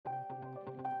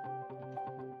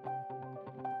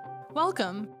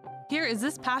Welcome. Here is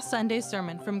this past Sunday's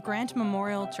sermon from Grant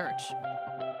Memorial Church.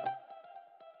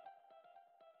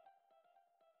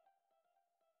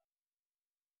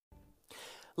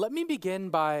 Let me begin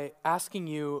by asking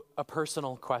you a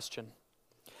personal question.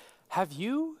 Have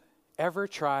you ever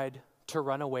tried to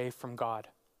run away from God?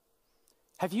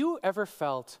 Have you ever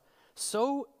felt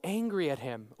so angry at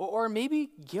him, or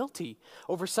maybe guilty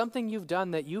over something you've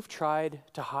done that you've tried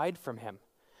to hide from him?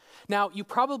 Now, you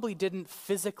probably didn't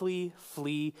physically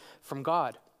flee from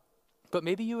God, but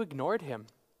maybe you ignored him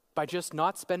by just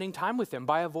not spending time with him,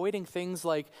 by avoiding things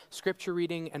like scripture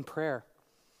reading and prayer.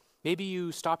 Maybe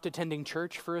you stopped attending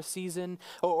church for a season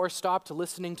or stopped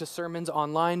listening to sermons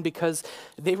online because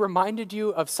they reminded you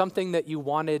of something that you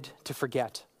wanted to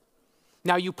forget.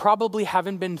 Now, you probably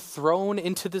haven't been thrown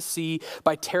into the sea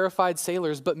by terrified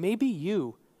sailors, but maybe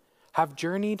you have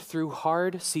journeyed through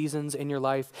hard seasons in your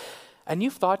life and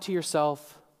you've thought to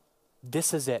yourself,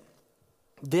 this is it.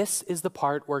 This is the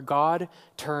part where God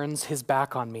turns his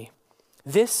back on me.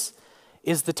 This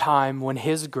is the time when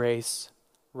his grace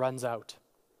runs out.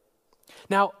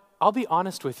 Now, I'll be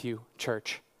honest with you,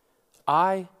 church.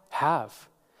 I have.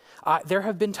 There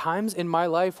have been times in my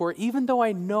life where even though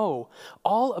I know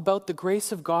all about the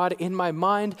grace of God in my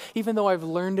mind, even though I've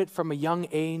learned it from a young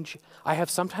age, I have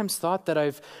sometimes thought that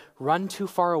I've run too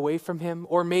far away from him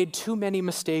or made too many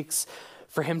mistakes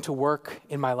for him to work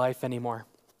in my life anymore.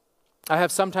 I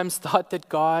have sometimes thought that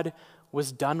God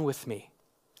was done with me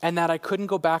and that I couldn't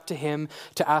go back to him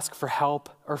to ask for help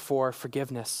or for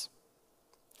forgiveness.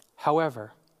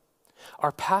 However,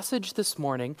 our passage this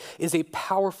morning is a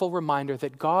powerful reminder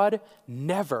that God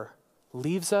never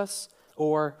leaves us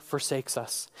or forsakes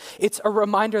us. It's a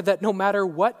reminder that no matter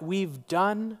what we've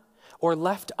done or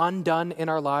left undone in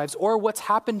our lives or what's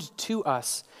happened to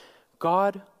us,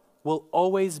 God will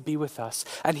always be with us,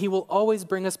 and he will always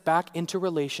bring us back into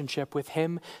relationship with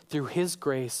him through his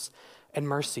grace and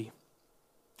mercy.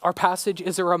 Our passage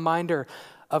is a reminder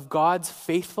of God's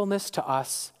faithfulness to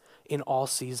us in all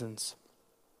seasons.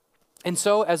 And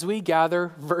so as we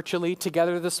gather virtually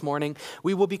together this morning,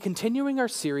 we will be continuing our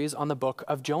series on the book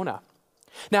of Jonah.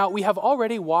 Now, we have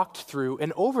already walked through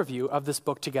an overview of this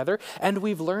book together, and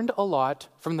we've learned a lot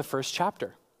from the first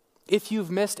chapter. If you've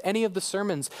missed any of the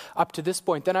sermons up to this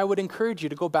point, then I would encourage you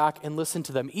to go back and listen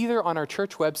to them, either on our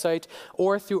church website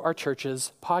or through our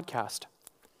church's podcast.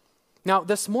 Now,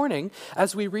 this morning,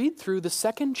 as we read through the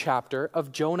second chapter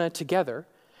of Jonah together,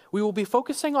 we will be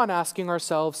focusing on asking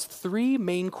ourselves three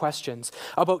main questions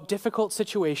about difficult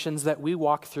situations that we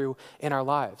walk through in our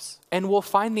lives. And we'll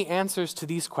find the answers to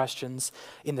these questions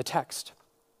in the text.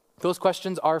 Those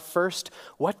questions are, first,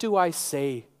 what do I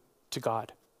say to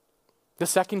God? The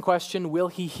second question, will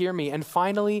he hear me? And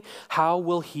finally, how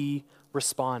will he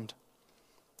respond?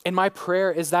 And my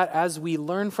prayer is that as we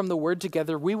learn from the word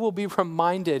together, we will be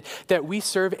reminded that we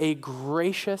serve a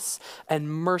gracious and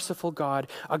merciful God,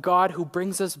 a God who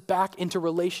brings us back into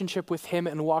relationship with him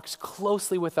and walks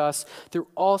closely with us through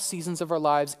all seasons of our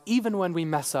lives, even when we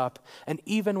mess up and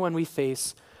even when we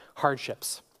face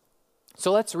hardships.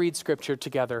 So let's read scripture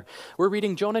together. We're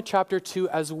reading Jonah chapter 2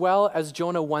 as well as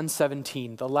Jonah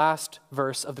 1:17, the last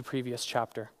verse of the previous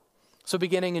chapter. So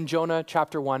beginning in Jonah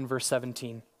chapter 1, verse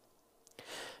 17.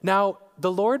 Now,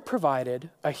 the Lord provided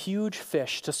a huge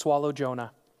fish to swallow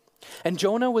Jonah. And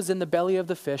Jonah was in the belly of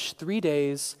the fish 3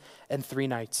 days and 3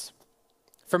 nights.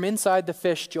 From inside the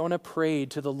fish, Jonah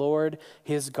prayed to the Lord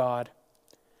his God.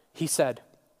 He said,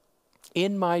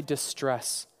 "In my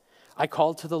distress, I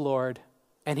called to the Lord,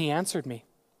 and he answered me.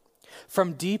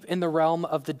 From deep in the realm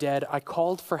of the dead, I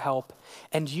called for help,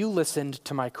 and you listened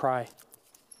to my cry.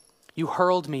 You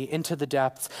hurled me into the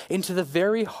depths, into the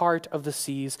very heart of the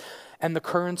seas, and the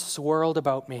currents swirled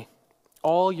about me.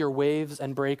 All your waves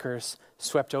and breakers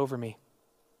swept over me.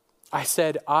 I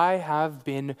said, I have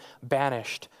been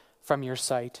banished from your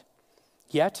sight.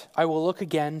 Yet I will look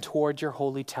again toward your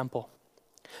holy temple.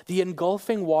 The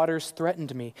engulfing waters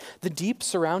threatened me. The deep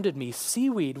surrounded me.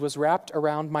 Seaweed was wrapped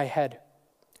around my head.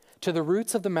 To the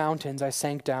roots of the mountains I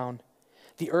sank down.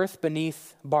 The earth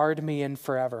beneath barred me in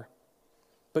forever.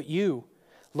 But you,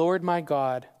 Lord my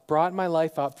God, brought my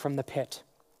life up from the pit.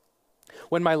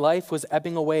 When my life was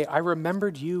ebbing away, I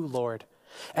remembered you, Lord,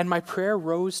 and my prayer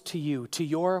rose to you, to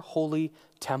your holy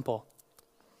temple.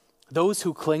 Those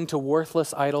who cling to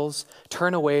worthless idols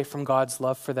turn away from God's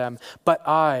love for them. But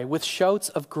I, with shouts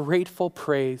of grateful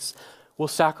praise, will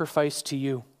sacrifice to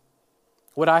you.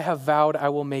 What I have vowed, I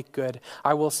will make good.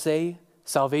 I will say,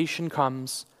 salvation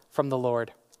comes from the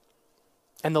Lord.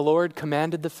 And the Lord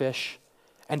commanded the fish,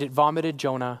 and it vomited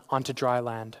Jonah onto dry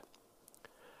land.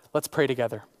 Let's pray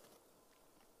together.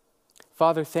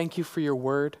 Father, thank you for your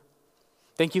word.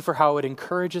 Thank you for how it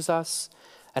encourages us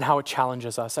and how it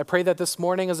challenges us. I pray that this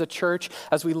morning as a church,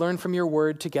 as we learn from your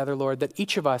word together, Lord, that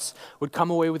each of us would come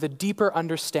away with a deeper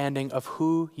understanding of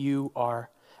who you are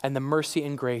and the mercy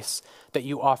and grace that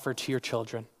you offer to your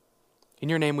children. In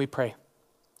your name we pray.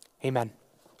 Amen.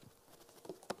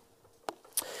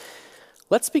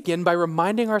 Let's begin by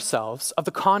reminding ourselves of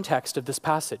the context of this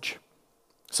passage.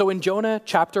 So in Jonah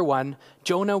chapter 1,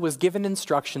 Jonah was given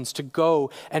instructions to go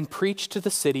and preach to the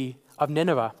city of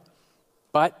Nineveh.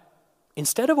 But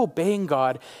instead of obeying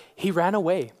God, he ran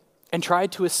away and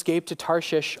tried to escape to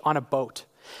Tarshish on a boat.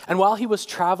 And while he was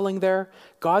traveling there,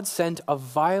 God sent a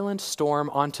violent storm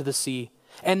onto the sea.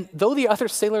 And though the other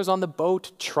sailors on the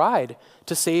boat tried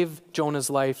to save Jonah's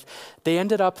life, they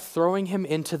ended up throwing him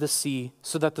into the sea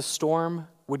so that the storm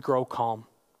would grow calm.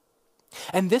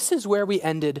 And this is where we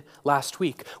ended last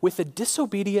week, with a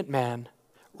disobedient man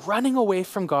running away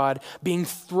from God, being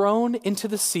thrown into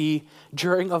the sea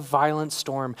during a violent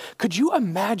storm. Could you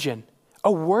imagine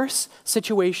a worse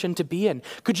situation to be in?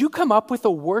 Could you come up with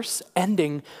a worse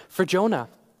ending for Jonah?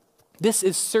 This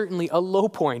is certainly a low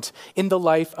point in the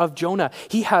life of Jonah.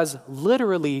 He has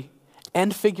literally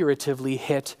and figuratively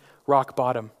hit rock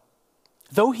bottom.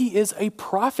 Though he is a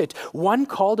prophet, one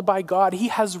called by God, he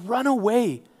has run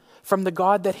away from the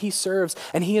God that he serves,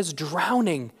 and he is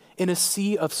drowning in a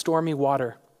sea of stormy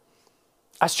water.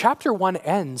 As chapter 1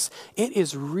 ends, it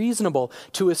is reasonable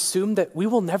to assume that we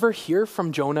will never hear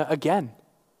from Jonah again.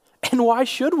 And why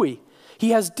should we?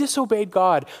 He has disobeyed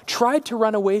God, tried to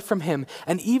run away from him,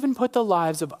 and even put the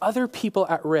lives of other people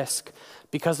at risk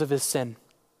because of his sin.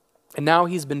 And now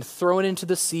he's been thrown into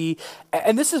the sea.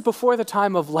 And this is before the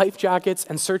time of life jackets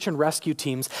and search and rescue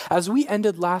teams. As we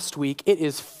ended last week, it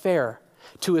is fair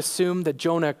to assume that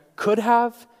Jonah could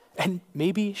have and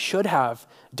maybe should have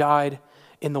died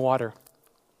in the water.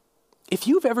 If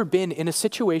you've ever been in a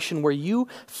situation where you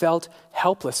felt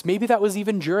helpless, maybe that was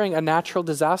even during a natural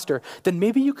disaster, then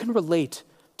maybe you can relate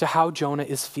to how Jonah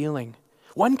is feeling.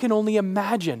 One can only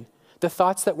imagine the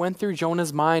thoughts that went through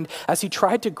Jonah's mind as he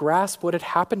tried to grasp what had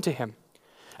happened to him.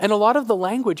 And a lot of the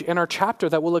language in our chapter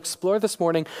that we'll explore this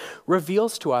morning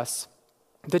reveals to us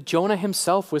that Jonah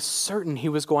himself was certain he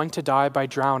was going to die by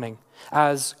drowning,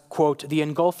 as, quote, the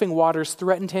engulfing waters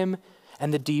threatened him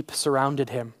and the deep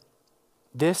surrounded him.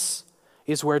 This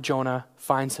is where Jonah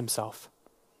finds himself.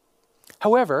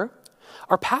 However,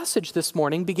 our passage this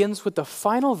morning begins with the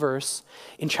final verse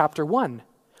in chapter 1,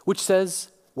 which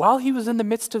says, while he was in the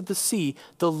midst of the sea,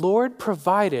 the Lord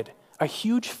provided a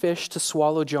huge fish to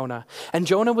swallow Jonah, and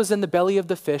Jonah was in the belly of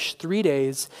the fish 3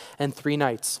 days and 3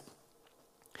 nights.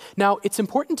 Now, it's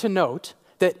important to note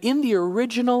that in the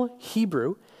original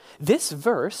Hebrew, this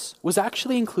verse was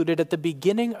actually included at the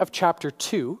beginning of chapter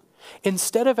 2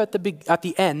 instead of at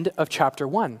the end of chapter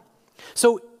 1.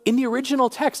 So in the original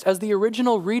text, as the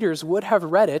original readers would have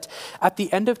read it, at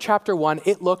the end of chapter 1,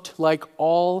 it looked like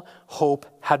all hope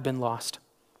had been lost.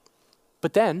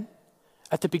 But then,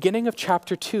 at the beginning of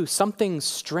chapter 2, something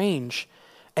strange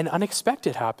and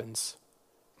unexpected happens.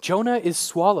 Jonah is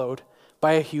swallowed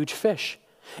by a huge fish.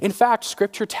 In fact,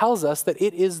 Scripture tells us that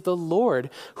it is the Lord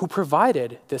who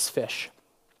provided this fish.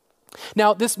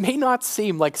 Now, this may not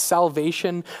seem like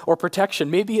salvation or protection.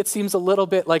 Maybe it seems a little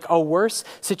bit like a worse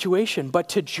situation, but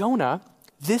to Jonah,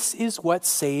 this is what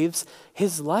saves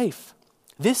his life.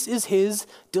 This is his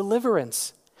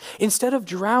deliverance. Instead of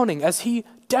drowning, as he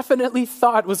definitely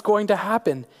thought was going to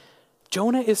happen,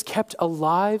 Jonah is kept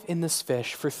alive in this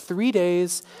fish for 3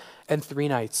 days and 3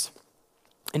 nights.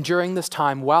 And during this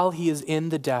time, while he is in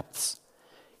the depths,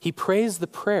 he prays the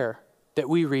prayer that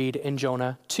we read in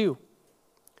Jonah 2.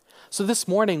 So this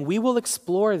morning, we will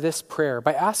explore this prayer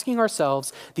by asking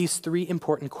ourselves these 3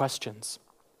 important questions.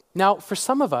 Now, for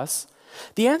some of us,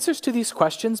 the answers to these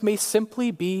questions may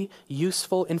simply be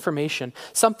useful information,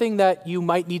 something that you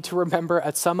might need to remember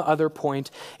at some other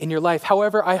point in your life.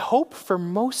 However, I hope for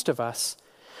most of us,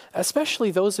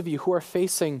 especially those of you who are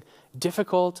facing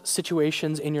difficult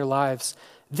situations in your lives,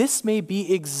 this may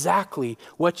be exactly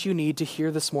what you need to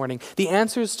hear this morning. The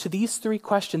answers to these 3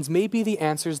 questions may be the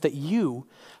answers that you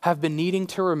have been needing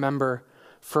to remember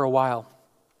for a while.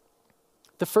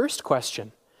 The first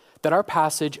question that our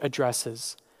passage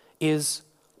addresses is,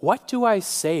 what do I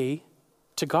say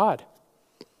to God?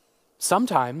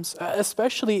 Sometimes,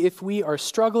 especially if we are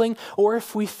struggling or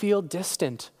if we feel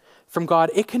distant from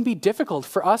God, it can be difficult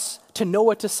for us to know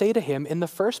what to say to him in the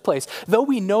first place. Though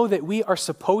we know that we are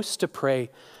supposed to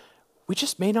pray, we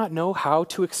just may not know how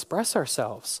to express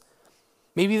ourselves.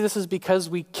 Maybe this is because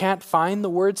we can't find the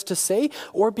words to say,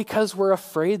 or because we're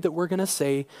afraid that we're going to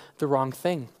say the wrong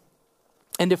thing.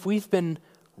 And if we've been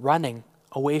running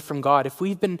away from God, if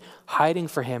we've been hiding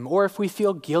from Him, or if we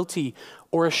feel guilty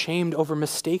or ashamed over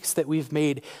mistakes that we've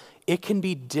made, it can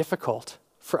be difficult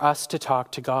for us to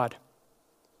talk to God.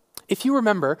 If you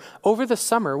remember, over the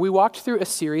summer, we walked through a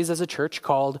series as a church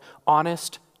called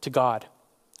Honest to God.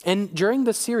 And during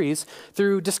this series,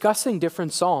 through discussing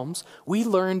different Psalms, we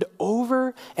learned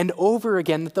over and over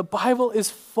again that the Bible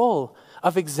is full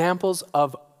of examples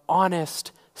of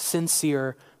honest,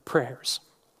 sincere prayers.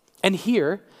 And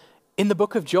here, in the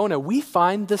book of Jonah, we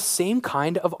find the same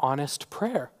kind of honest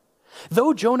prayer.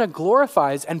 Though Jonah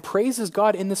glorifies and praises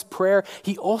God in this prayer,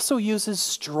 he also uses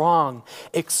strong,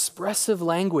 expressive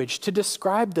language to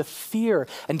describe the fear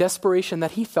and desperation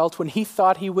that he felt when he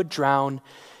thought he would drown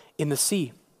in the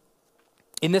sea.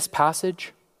 In this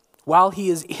passage, while he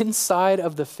is inside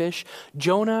of the fish,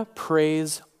 Jonah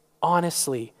prays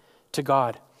honestly to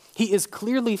God. He is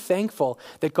clearly thankful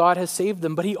that God has saved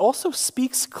them, but he also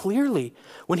speaks clearly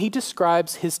when he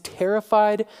describes his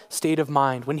terrified state of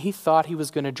mind, when he thought he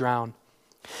was going to drown.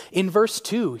 In verse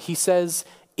 2, he says,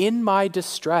 "In my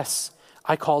distress,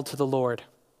 I called to the Lord."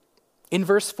 In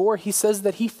verse 4, he says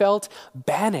that he felt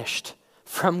banished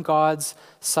from God's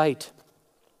sight.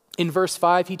 In verse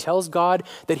 5, he tells God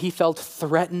that he felt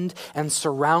threatened and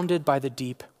surrounded by the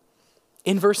deep.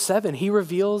 In verse 7, he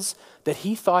reveals that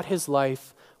he thought his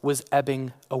life was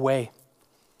ebbing away.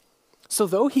 So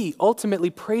though he ultimately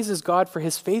praises God for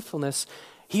his faithfulness,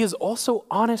 he is also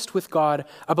honest with God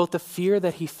about the fear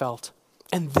that he felt.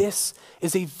 And this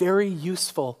is a very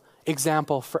useful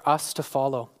example for us to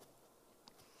follow.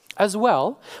 As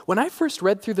well, when I first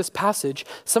read through this passage,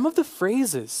 some of the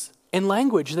phrases and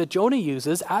language that Jonah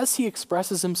uses as he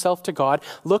expresses himself to God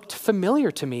looked familiar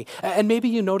to me. And maybe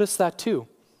you noticed that too.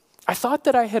 I thought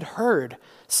that I had heard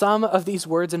some of these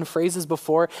words and phrases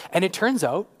before, and it turns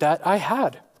out that I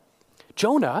had.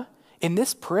 Jonah, in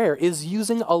this prayer, is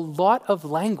using a lot of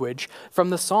language from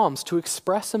the Psalms to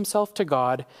express himself to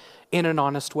God in an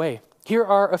honest way. Here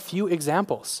are a few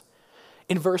examples.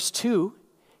 In verse 2,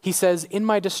 he says, "In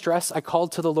my distress I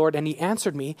called to the Lord, and he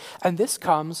answered me." And this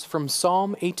comes from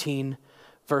Psalm 18,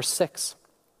 verse 6.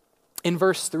 In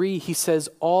verse 3, he says,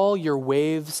 "All your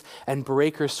waves and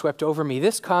breakers swept over me."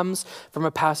 This comes from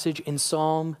a passage in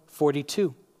Psalm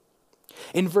 42.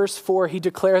 In verse 4, he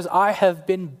declares, "I have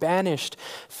been banished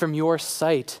from your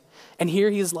sight." And here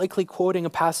he is likely quoting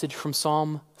a passage from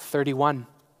Psalm 31.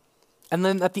 And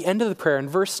then at the end of the prayer, in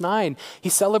verse 9, he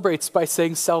celebrates by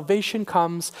saying, "Salvation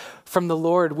comes from the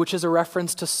Lord," which is a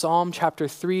reference to Psalm chapter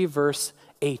 3, verse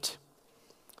 8.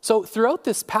 So throughout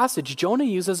this passage, Jonah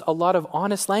uses a lot of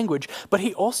honest language, but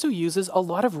he also uses a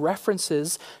lot of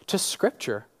references to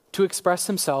Scripture to express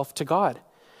himself to God.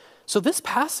 So this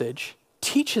passage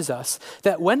teaches us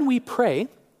that when we pray,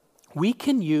 we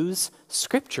can use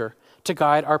Scripture to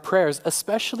guide our prayers,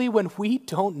 especially when we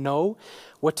don't know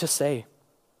what to say.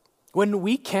 When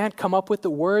we can't come up with the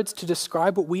words to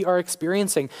describe what we are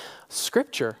experiencing,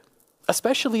 Scripture,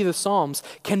 especially the Psalms,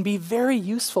 can be very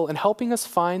useful in helping us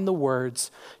find the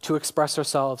words to express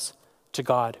ourselves to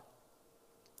God.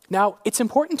 Now, it's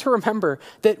important to remember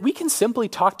that we can simply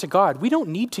talk to God. We don't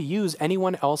need to use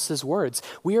anyone else's words.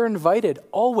 We are invited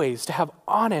always to have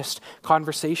honest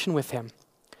conversation with Him.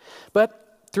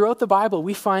 But throughout the Bible,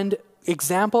 we find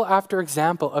example after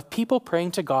example of people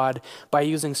praying to God by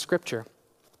using Scripture.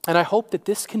 And I hope that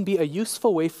this can be a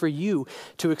useful way for you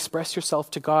to express yourself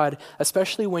to God,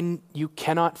 especially when you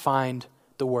cannot find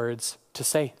the words to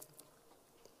say.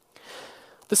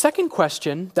 The second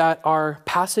question that our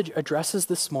passage addresses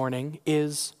this morning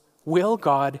is, will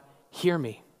God hear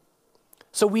me?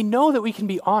 So we know that we can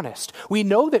be honest. We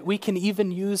know that we can even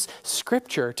use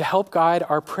Scripture to help guide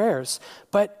our prayers.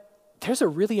 But there's a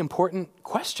really important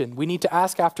question we need to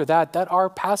ask after that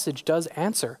our passage does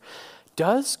answer.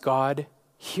 Does God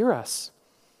hear us?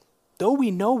 Though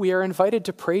we know we are invited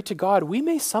to pray to God, we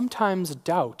may sometimes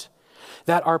doubt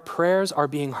that our prayers are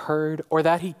being heard or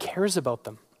that He cares about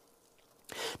them.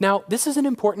 Now, this is an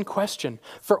important question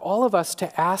for all of us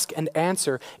to ask and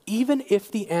answer, even if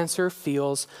the answer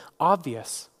feels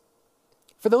obvious.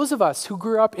 For those of us who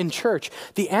grew up in church,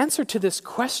 the answer to this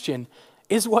question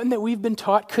is one that we've been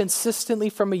taught consistently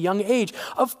from a young age.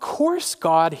 Of course,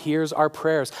 God hears our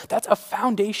prayers. That's a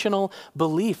foundational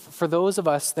belief for those of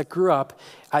us that grew up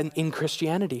in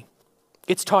Christianity.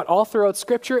 It's taught all throughout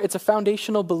Scripture. It's a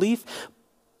foundational belief.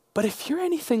 But if you're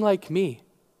anything like me,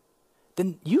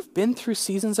 then you've been through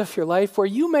seasons of your life where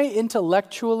you may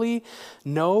intellectually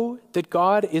know that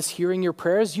God is hearing your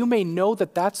prayers. You may know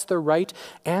that that's the right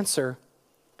answer.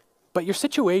 But your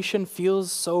situation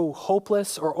feels so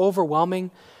hopeless or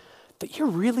overwhelming that you're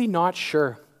really not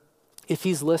sure if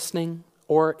He's listening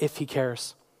or if He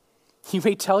cares. You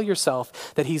may tell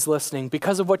yourself that he's listening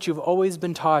because of what you've always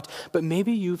been taught, but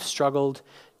maybe you've struggled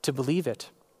to believe it.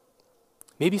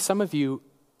 Maybe some of you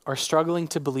are struggling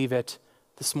to believe it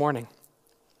this morning.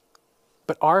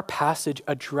 But our passage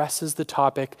addresses the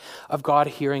topic of God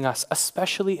hearing us,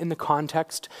 especially in the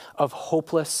context of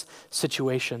hopeless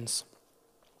situations.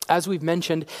 As we've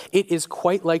mentioned, it is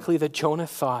quite likely that Jonah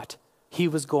thought he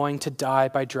was going to die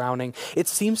by drowning. It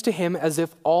seems to him as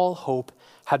if all hope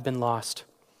had been lost.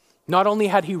 Not only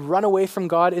had he run away from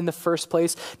God in the first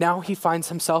place, now he finds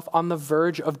himself on the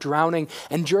verge of drowning.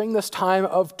 And during this time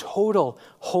of total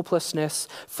hopelessness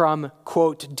from,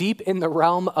 quote, deep in the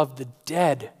realm of the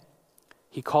dead,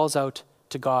 he calls out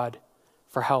to God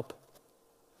for help.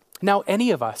 Now,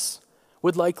 any of us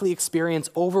would likely experience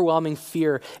overwhelming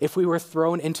fear if we were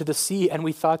thrown into the sea and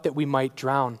we thought that we might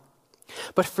drown.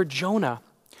 But for Jonah,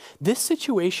 this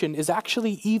situation is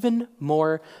actually even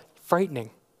more frightening.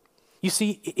 You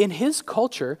see, in his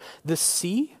culture, the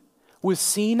sea was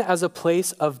seen as a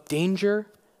place of danger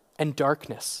and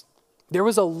darkness. There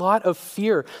was a lot of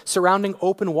fear surrounding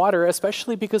open water,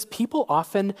 especially because people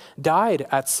often died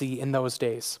at sea in those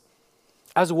days.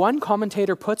 As one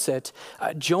commentator puts it,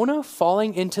 Jonah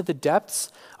falling into the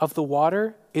depths of the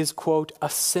water is, quote, a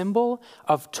symbol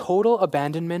of total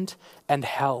abandonment and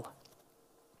hell.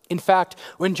 In fact,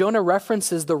 when Jonah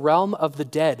references the realm of the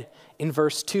dead in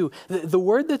verse 2, the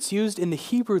word that's used in the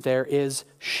Hebrew there is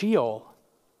Sheol.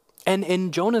 And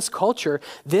in Jonah's culture,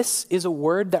 this is a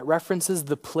word that references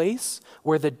the place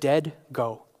where the dead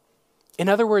go. In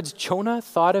other words, Jonah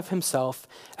thought of himself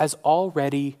as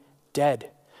already dead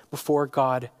before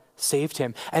God saved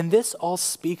him. And this all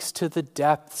speaks to the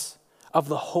depths of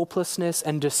the hopelessness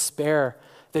and despair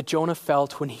that Jonah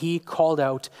felt when he called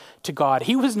out to God.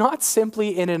 He was not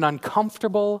simply in an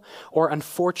uncomfortable or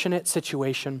unfortunate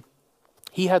situation.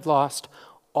 He had lost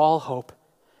all hope,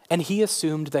 and he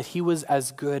assumed that he was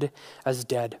as good as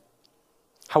dead.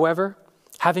 However,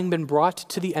 having been brought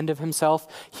to the end of himself,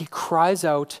 he cries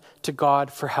out to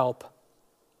God for help.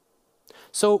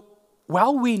 So,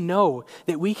 while we know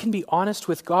that we can be honest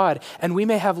with God, and we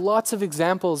may have lots of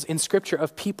examples in Scripture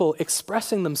of people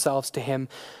expressing themselves to him,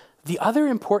 the other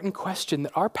important question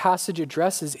that our passage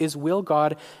addresses is, will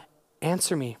God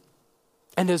answer me?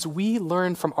 And as we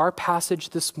learn from our passage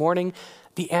this morning,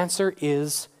 the answer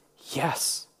is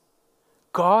yes.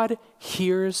 God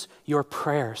hears your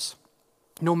prayers.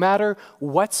 No matter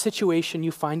what situation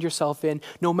you find yourself in,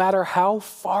 no matter how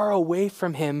far away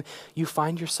from him you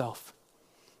find yourself.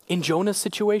 In Jonah's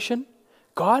situation,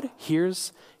 God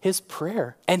hears his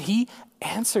prayer, and he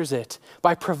answers it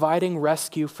by providing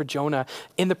rescue for Jonah.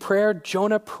 In the prayer,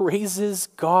 Jonah praises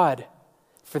God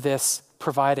for this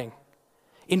providing.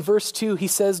 In verse 2, he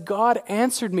says, God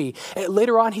answered me.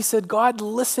 Later on, he said, God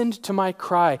listened to my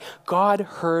cry. God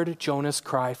heard Jonah's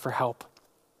cry for help.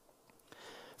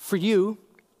 For you,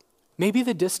 maybe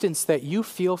the distance that you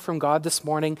feel from God this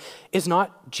morning is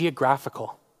not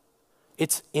geographical.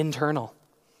 It's internal.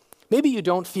 Maybe you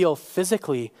don't feel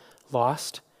physically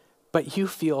lost, but you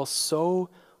feel so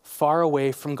far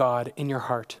away from God in your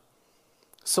heart.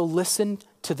 So listen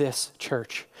to this,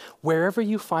 church. Wherever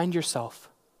you find yourself,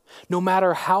 no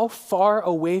matter how far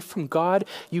away from God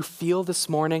you feel this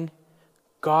morning,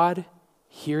 God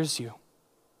hears you.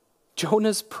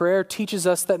 Jonah's prayer teaches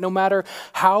us that no matter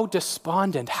how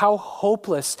despondent, how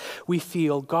hopeless we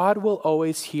feel, God will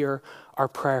always hear our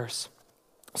prayers.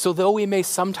 So though we may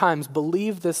sometimes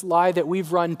believe this lie that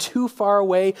we've run too far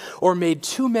away or made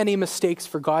too many mistakes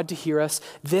for God to hear us,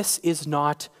 this is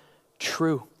not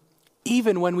true.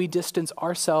 Even when we distance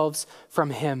ourselves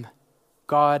from him,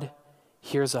 God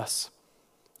hears us.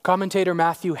 Commentator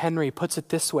Matthew Henry puts it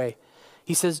this way.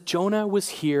 He says, Jonah was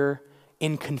here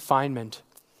in confinement.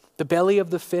 The belly of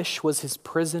the fish was his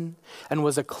prison and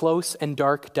was a close and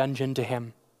dark dungeon to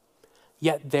him.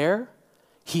 Yet there,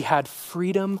 he had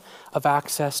freedom of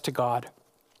access to God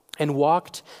and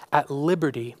walked at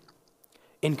liberty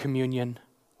in communion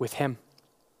with him.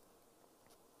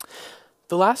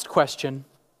 The last question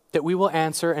that we will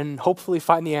answer and hopefully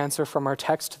find the answer from our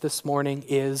text this morning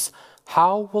is,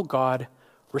 how will God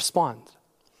respond?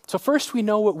 So first, we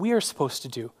know what we are supposed to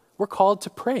do. We're called to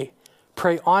pray.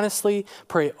 Pray honestly,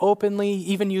 pray openly,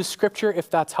 even use scripture if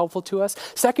that's helpful to us.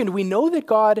 Second, we know that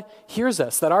God hears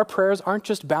us, that our prayers aren't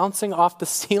just bouncing off the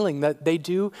ceiling, that they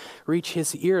do reach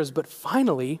his ears. But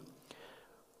finally,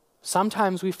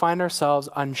 sometimes we find ourselves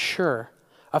unsure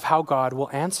of how God will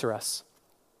answer us.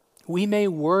 We may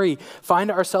worry,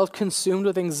 find ourselves consumed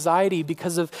with anxiety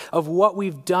because of what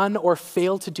we've done or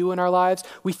failed to do in our lives.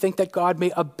 We think that God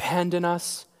may abandon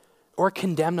us or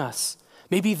condemn us.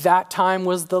 Maybe that time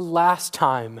was the last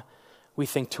time we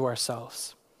think to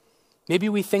ourselves. Maybe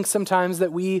we think sometimes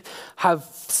that we have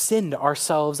sinned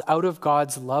ourselves out of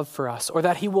God's love for us, or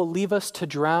that he will leave us to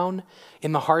drown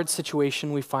in the hard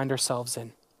situation we find ourselves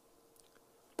in.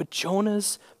 But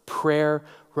Jonah's prayer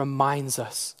reminds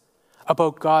us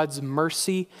about God's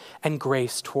mercy and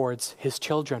grace towards his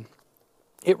children.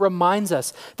 It reminds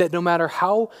us that no matter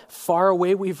how far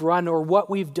away we've run or what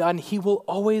we've done, he will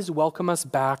always welcome us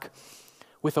back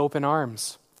with open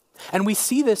arms. And we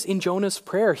see this in Jonah's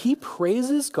prayer. He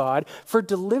praises God for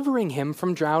delivering him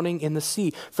from drowning in the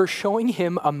sea, for showing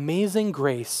him amazing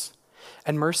grace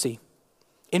and mercy.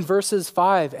 In verses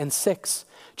 5 and 6,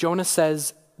 Jonah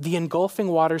says, "The engulfing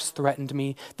waters threatened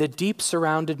me, the deep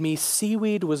surrounded me,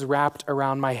 seaweed was wrapped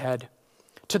around my head.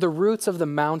 To the roots of the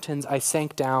mountains I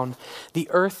sank down, the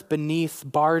earth beneath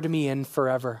barred me in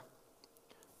forever.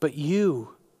 But you,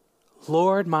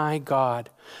 Lord my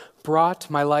God, brought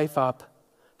my life up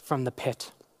from the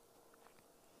pit."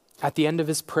 At the end of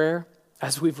his prayer,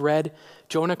 as we've read,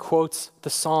 Jonah quotes the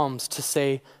Psalms to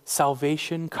say,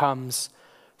 "Salvation comes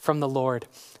from the Lord."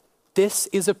 This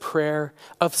is a prayer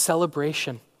of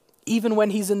celebration. Even when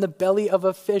he's in the belly of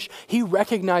a fish, he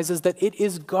recognizes that it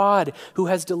is God who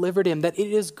has delivered him, that it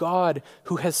is God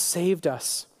who has saved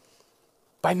us.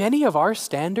 By many of our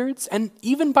standards, and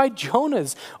even by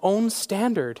Jonah's own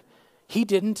standard, he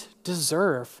didn't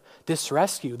deserve this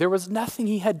rescue. There was nothing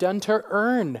he had done to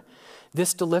earn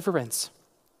this deliverance.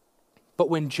 But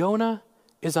when Jonah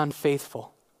is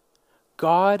unfaithful,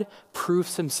 God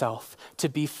proves himself to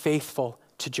be faithful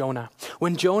to Jonah.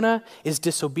 When Jonah is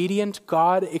disobedient,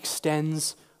 God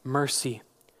extends mercy.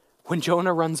 When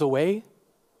Jonah runs away,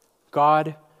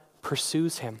 God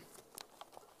pursues him.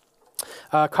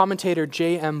 Commentator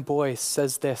J.M. Boyce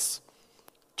says this: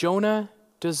 Jonah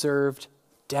deserved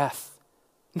death,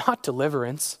 not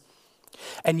deliverance.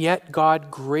 And yet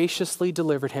God graciously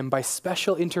delivered him by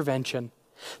special intervention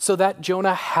so that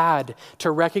Jonah had to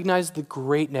recognize the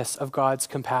greatness of God's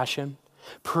compassion,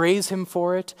 praise him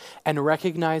for it, and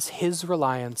recognize his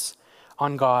reliance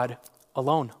on God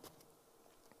alone.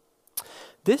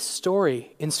 This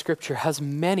story in Scripture has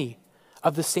many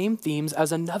of the same themes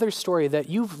as another story that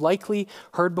you've likely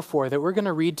heard before that we're going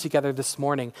to read together this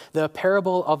morning, the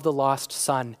parable of the lost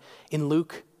son in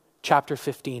Luke chapter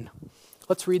 15.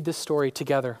 Let's read this story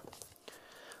together.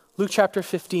 Luke chapter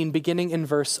 15, beginning in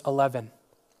verse 11.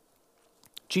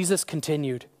 Jesus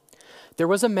continued, "There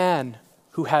was a man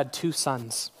who had 2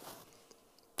 sons.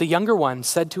 The younger one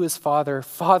said to his father,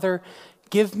 'Father,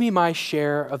 give me my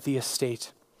share of the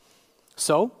estate.'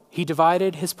 So he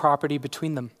divided his property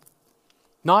between them.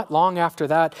 Not long after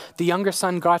that, the younger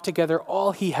son got together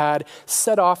all he had,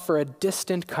 set off for a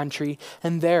distant country,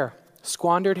 and there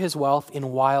squandered his wealth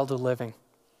in wild living.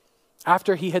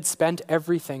 After he had spent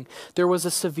everything, there was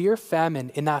a severe famine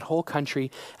in that whole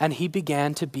country, and he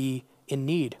began to be in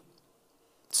need.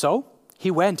 So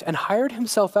he went and hired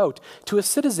himself out to a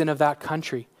citizen of that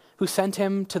country, who sent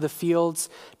him to the fields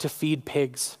to feed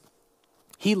pigs.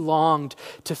 He longed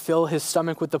to fill his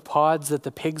stomach with the pods that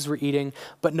the pigs were eating,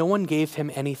 but no one gave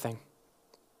him anything.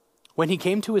 When he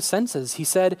came to his senses, he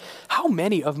said, 'How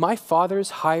many of my father's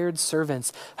hired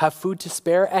servants have food to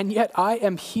spare, and yet I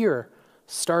am here,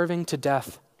 starving to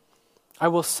death. I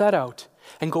will set out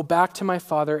and go back to my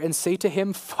father and say to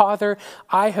him, Father,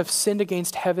 I have sinned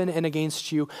against heaven and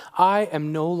against you. I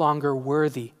am no longer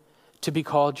worthy to be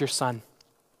called your son.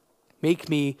 Make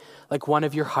me like one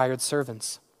of your hired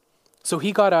servants.' So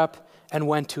he got up and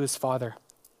went to his father.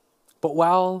 But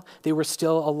while he was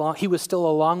still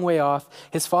a long way off,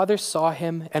 his father saw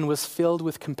him and was filled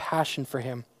with compassion for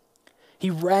him. He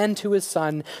ran to his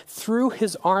son, threw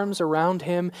his arms around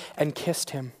him, and kissed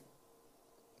him.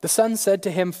 The son said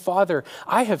to him, 'Father,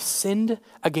 I have sinned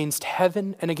against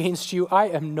heaven and against you. I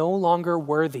am no longer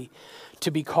worthy to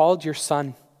be called your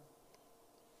son.'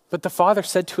 But the father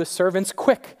said to his servants,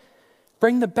 'Quick,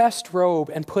 bring the best robe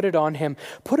and put it on him.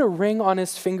 Put a ring on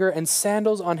his finger and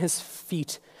sandals on his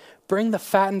feet. Bring the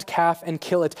fattened calf and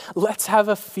kill it. Let's have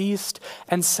a feast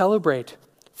and celebrate.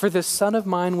 For this son of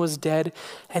mine was dead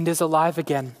and is alive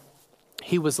again.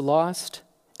 He was lost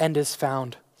and is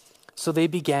found.' So they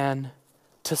began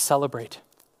to celebrate."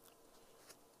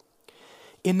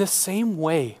 In the same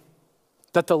way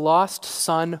that the lost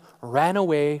son ran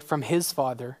away from his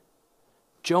father,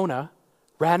 Jonah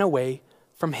ran away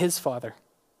from his father.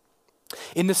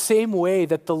 In the same way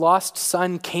that the lost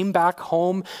son came back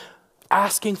home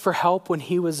asking for help when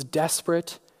he was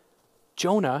desperate,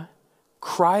 Jonah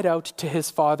cried out to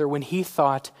his father when he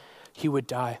thought he would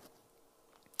die.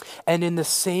 And in the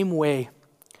same way,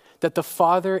 that the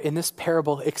Father in this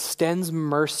parable extends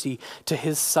mercy to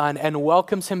his Son and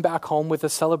welcomes him back home with a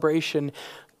celebration,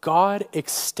 God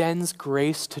extends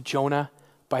grace to Jonah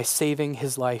by saving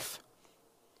his life.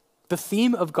 The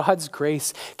theme of God's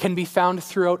grace can be found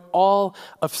throughout all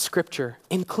of Scripture,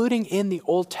 including in the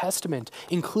Old Testament,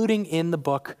 including in the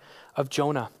book of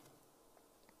Jonah.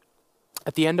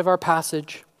 At the end of our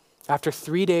passage, after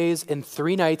 3 days and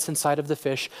 3 nights inside of the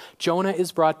fish, Jonah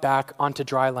is brought back onto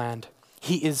dry land.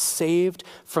 He is saved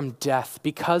from death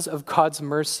because of God's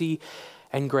mercy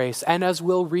and grace. And as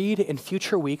we'll read in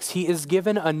future weeks, he is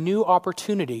given a new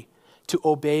opportunity to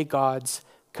obey God's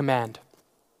command.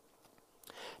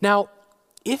 Now,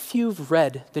 if you've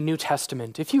read the New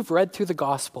Testament, if you've read through the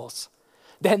Gospels,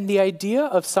 then the idea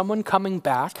of someone coming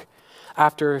back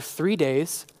after 3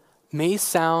 days may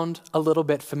sound a little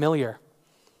bit familiar.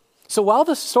 So while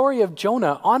the story of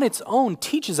Jonah on its own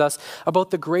teaches us about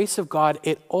the grace of God,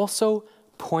 it also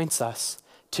points us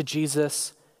to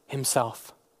Jesus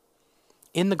himself.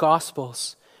 In the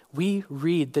Gospels, we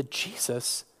read that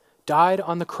Jesus died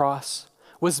on the cross,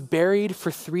 was buried for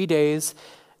 3 days,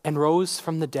 and rose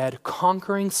from the dead,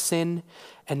 conquering sin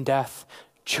and death.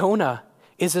 Jonah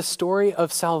is a story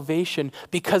of salvation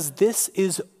because this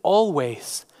is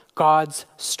always God's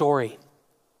story.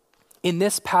 In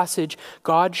this passage,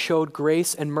 God showed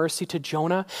grace and mercy to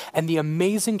Jonah, and the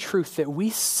amazing truth that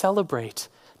we celebrate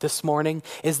this morning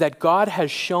is that God has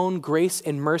shown grace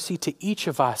and mercy to each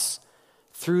of us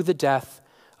through the death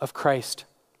of Christ.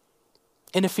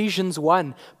 In Ephesians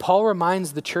 1, Paul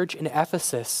reminds the church in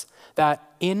Ephesus that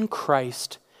in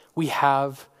Christ we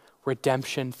have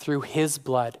redemption through his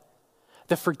blood,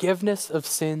 the forgiveness of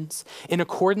sins in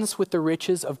accordance with the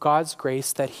riches of God's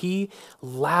grace that he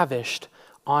lavished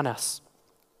on us.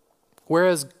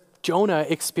 Whereas Jonah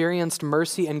experienced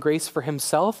mercy and grace for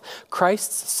himself,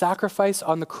 Christ's sacrifice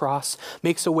on the cross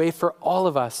makes a way for all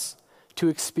of us to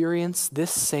experience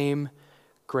this same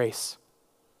grace.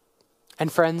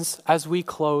 And friends, as we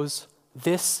close,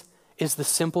 this is the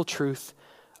simple truth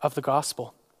of the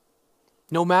gospel.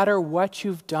 No matter what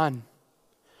you've done,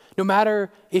 no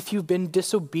matter if you've been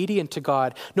disobedient to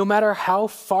God, no matter how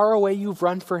far away you've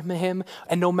run from him,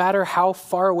 and no matter how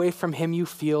far away from him you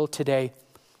feel today,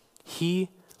 he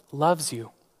loves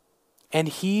you. And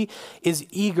he is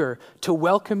eager to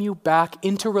welcome you back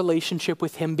into relationship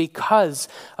with him because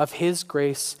of his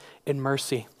grace and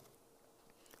mercy.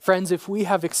 Friends, if we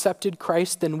have accepted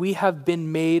Christ, then we have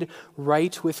been made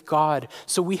right with God.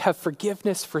 So we have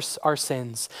forgiveness for our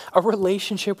sins, a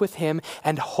relationship with him,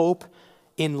 and hope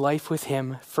in life with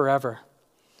him forever.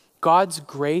 God's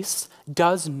grace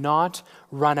does not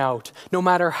run out, no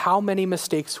matter how many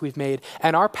mistakes we've made.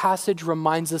 And our passage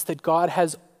reminds us that God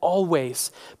has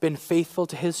always been faithful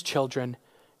to his children,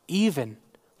 even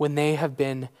when they have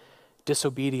been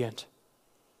disobedient.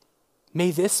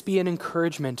 May this be an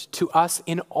encouragement to us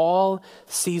in all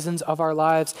seasons of our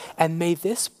lives, and may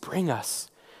this bring us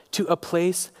to a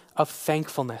place of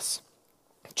thankfulness,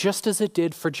 just as it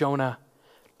did for Jonah,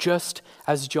 just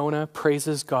as Jonah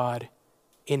praises God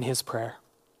in his prayer.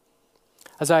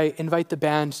 As I invite the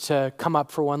band to come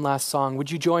up for one last song,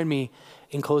 would you join me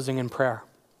in closing in prayer?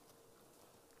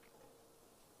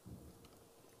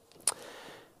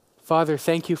 Father,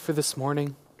 thank you for this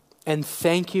morning. And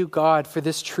thank you, God, for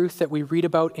this truth that we read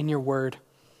about in your word.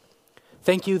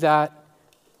 Thank you that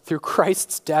through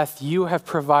Christ's death, you have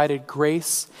provided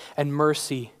grace and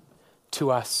mercy to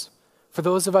us. For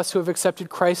those of us who have accepted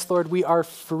Christ, Lord, we are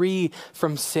free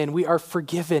from sin. We are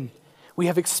forgiven. We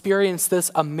have experienced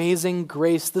this amazing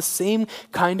grace, the same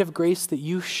kind of grace that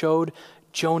you showed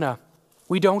Jonah.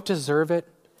 We don't deserve it.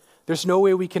 There's no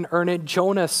way we can earn it.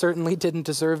 Jonah certainly didn't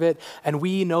deserve it, and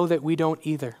we know that we don't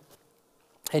either.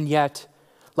 And yet,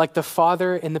 like the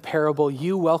father in the parable,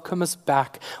 you welcome us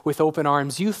back with open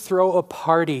arms. You throw a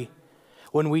party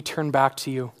when we turn back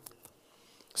to you.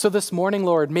 So this morning,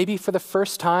 Lord, maybe for the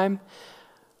first time,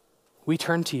 we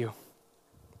turn to you.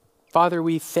 Father,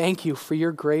 we thank you for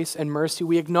your grace and mercy.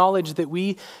 We acknowledge that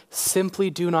we simply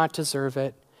do not deserve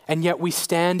it, and yet we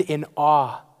stand in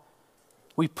awe.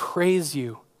 We praise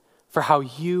you for how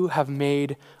you have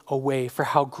made a way, for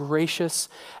how gracious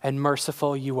and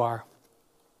merciful you are.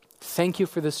 Thank you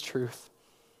for this truth.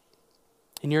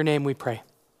 In your name we pray.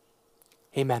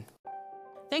 Amen.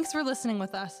 Thanks for listening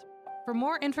with us. For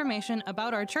more information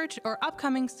about our church or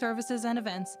upcoming services and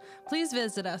events, please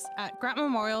visit us at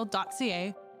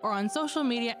grantmemorial.ca or on social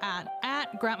media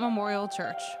at Grant Memorial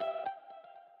Church.